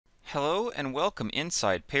Hello and welcome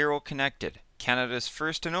inside Payroll Connected, Canada's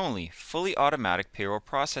first and only fully automatic payroll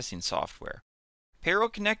processing software. Payroll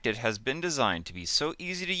Connected has been designed to be so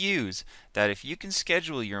easy to use that if you can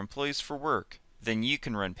schedule your employees for work, then you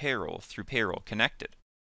can run payroll through Payroll Connected.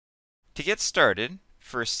 To get started,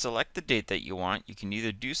 first select the date that you want. You can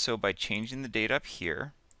either do so by changing the date up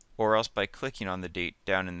here, or else by clicking on the date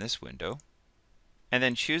down in this window, and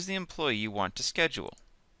then choose the employee you want to schedule.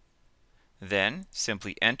 Then,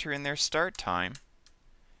 simply enter in their start time,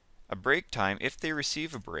 a break time if they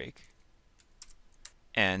receive a break,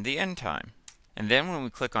 and the end time. And then when we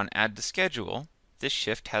click on Add to Schedule, this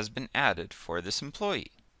shift has been added for this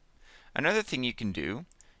employee. Another thing you can do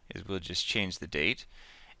is we'll just change the date,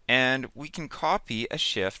 and we can copy a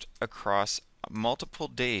shift across multiple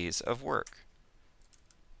days of work.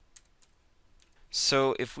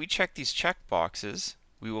 So if we check these check boxes,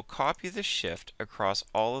 we will copy the shift across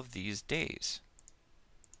all of these days.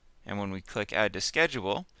 And when we click Add to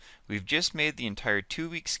Schedule, we've just made the entire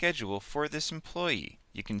 2-week schedule for this employee.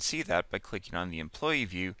 You can see that by clicking on the Employee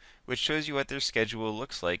view, which shows you what their schedule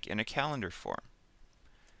looks like in a calendar form.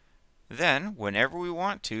 Then, whenever we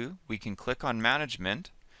want to, we can click on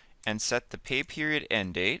Management and set the pay period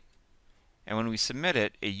end date. And when we submit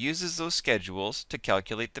it, it uses those schedules to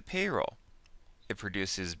calculate the payroll. It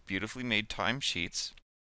produces beautifully made timesheets,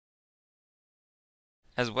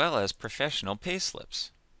 as well as professional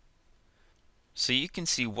payslips. So you can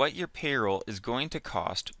see what your payroll is going to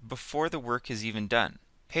cost before the work is even done.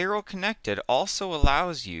 Payroll Connected also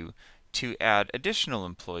allows you to add additional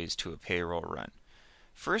employees to a payroll run.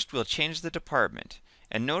 First, we'll change the department.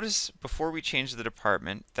 And notice before we change the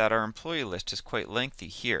department that our employee list is quite lengthy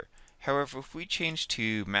here. However, if we change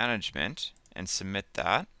to Management and submit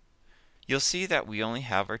that, you'll see that we only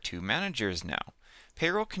have our 2 managers now.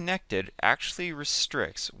 Payroll Connected actually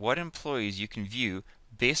restricts what employees you can view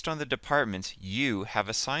based on the departments you have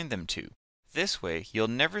assigned them to. This way, you'll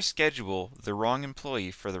never schedule the wrong employee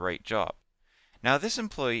for the right job. Now, this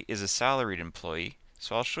employee is a salaried employee,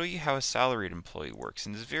 so I'll show you how a salaried employee works,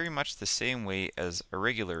 and it's very much the same way as a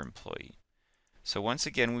regular employee. So once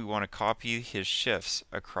again, we want to copy his shifts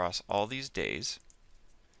across all these days,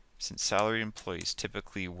 since salaried employees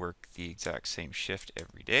typically work the exact same shift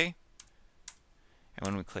every day. And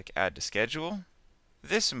when we click Add to Schedule,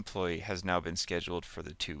 this employee has now been scheduled for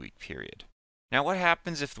the 2-week period. Now what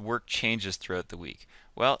happens if the work changes throughout the week?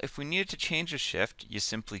 Well, if we needed to change a shift, you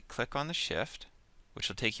simply click on the shift, which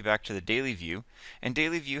will take you back to the Daily View, and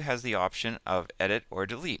Daily View has the option of Edit or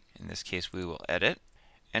Delete. In this case, we will edit,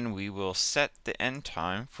 and we will set the end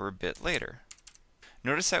time for a bit later.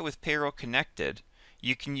 Notice that with Payroll Connected,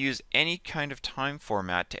 you can use any kind of time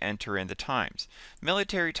format to enter in the times.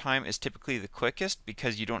 Military time is typically the quickest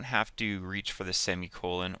because you don't have to reach for the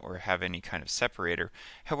semicolon or have any kind of separator.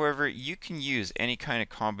 However, you can use any kind of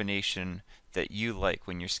combination that you like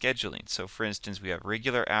when you're scheduling. So for instance, we have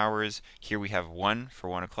regular hours. Here we have 1 for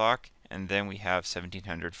 1 o'clock, and then we have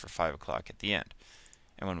 1700 for 5 o'clock at the end.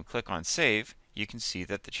 And when we click on Save, you can see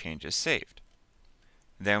that the change is saved.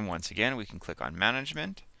 Then once again, we can click on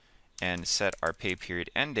Management and set our pay period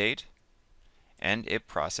end date, and it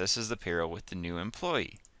processes the payroll with the new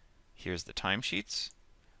employee. Here's the timesheets,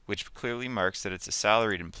 which clearly marks that it's a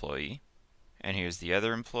salaried employee, and here's the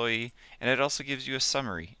other employee, and it also gives you a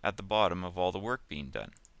summary at the bottom of all the work being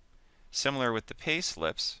done. Similar with the pay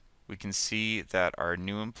slips, we can see that our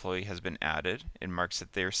new employee has been added. It marks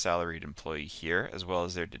that they're salaried employee here, as well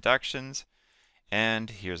as their deductions, and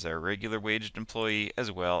here's our regular waged employee,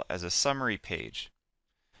 as well as a summary page.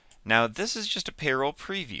 Now this is just a payroll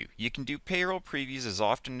preview. You can do payroll previews as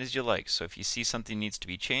often as you like, so if you see something needs to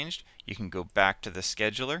be changed, you can go back to the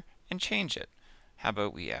scheduler and change it. How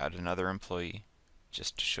about we add another employee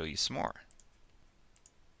just to show you some more.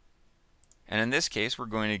 And in this case, we're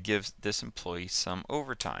going to give this employee some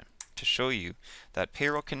overtime to show you that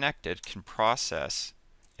Payroll Connected can process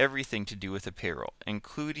everything to do with a payroll,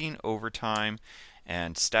 including overtime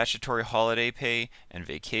and statutory holiday pay and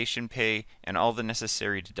vacation pay and all the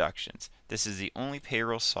necessary deductions. This is the only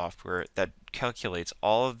payroll software that calculates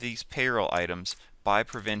all of these payroll items by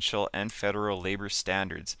provincial and federal labor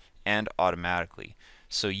standards and automatically,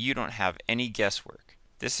 so you don't have any guesswork.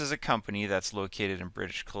 This is a company that's located in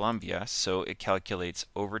British Columbia, so it calculates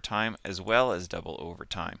overtime as well as double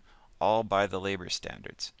overtime, all by the labor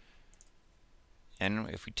standards. And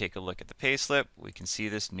if we take a look at the payslip, we can see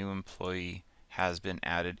this new employee has been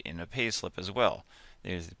added in a payslip as well.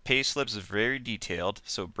 The payslips is very detailed,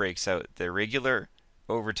 so it breaks out the regular,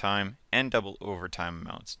 overtime, and double overtime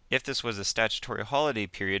amounts. If this was a statutory holiday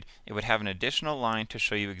period, it would have an additional line to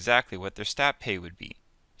show you exactly what their stat pay would be.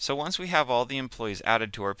 So once we have all the employees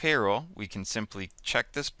added to our payroll, we can simply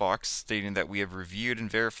check this box stating that we have reviewed and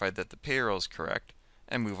verified that the payroll is correct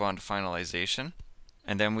and move on to finalization.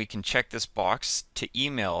 And then we can check this box to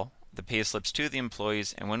email the payslips to the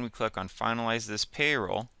employees, and when we click on finalize this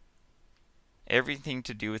payroll, everything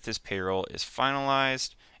to do with this payroll is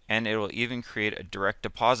finalized, and it will even create a direct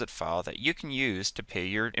deposit file that you can use to pay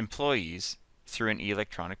your employees through an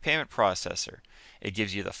electronic payment processor. It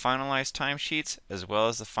gives you the finalized timesheets as well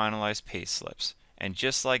as the finalized payslips. And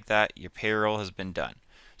just like that, your payroll has been done.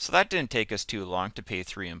 So that didn't take us too long to pay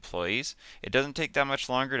 3 employees. It doesn't take that much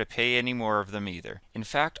longer to pay any more of them either. In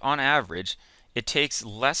fact, on average, it takes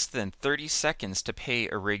less than 30 seconds to pay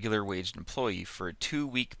a regular waged employee for a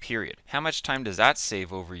 2-week period. How much time does that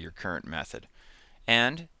save over your current method?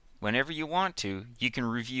 And whenever you want to, you can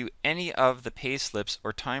review any of the payslips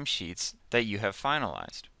or timesheets that you have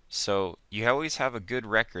finalized. So you always have a good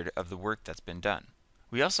record of the work that's been done.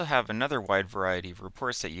 We also have another wide variety of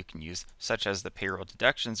reports that you can use, such as the payroll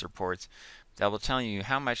deductions reports that will tell you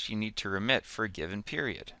how much you need to remit for a given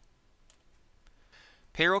period.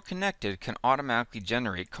 Payroll Connected can automatically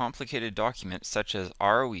generate complicated documents such as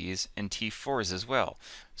ROEs and T4s as well,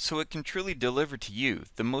 so it can truly deliver to you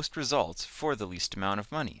the most results for the least amount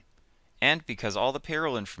of money. And because all the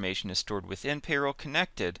payroll information is stored within Payroll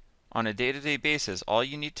Connected, on a day-to-day basis, all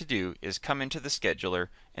you need to do is come into the scheduler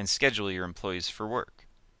and schedule your employees for work.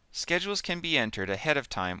 Schedules can be entered ahead of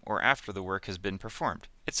time or after the work has been performed.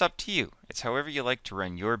 It's up to you. It's however you like to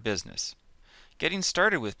run your business. Getting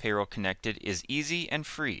started with Payroll Connected is easy and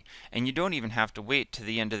free, and you don't even have to wait to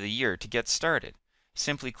the end of the year to get started.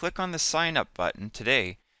 Simply click on the Sign Up button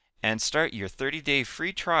today and start your 30-day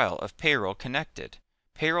free trial of Payroll Connected.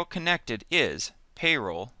 Payroll Connected is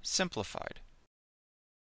payroll simplified.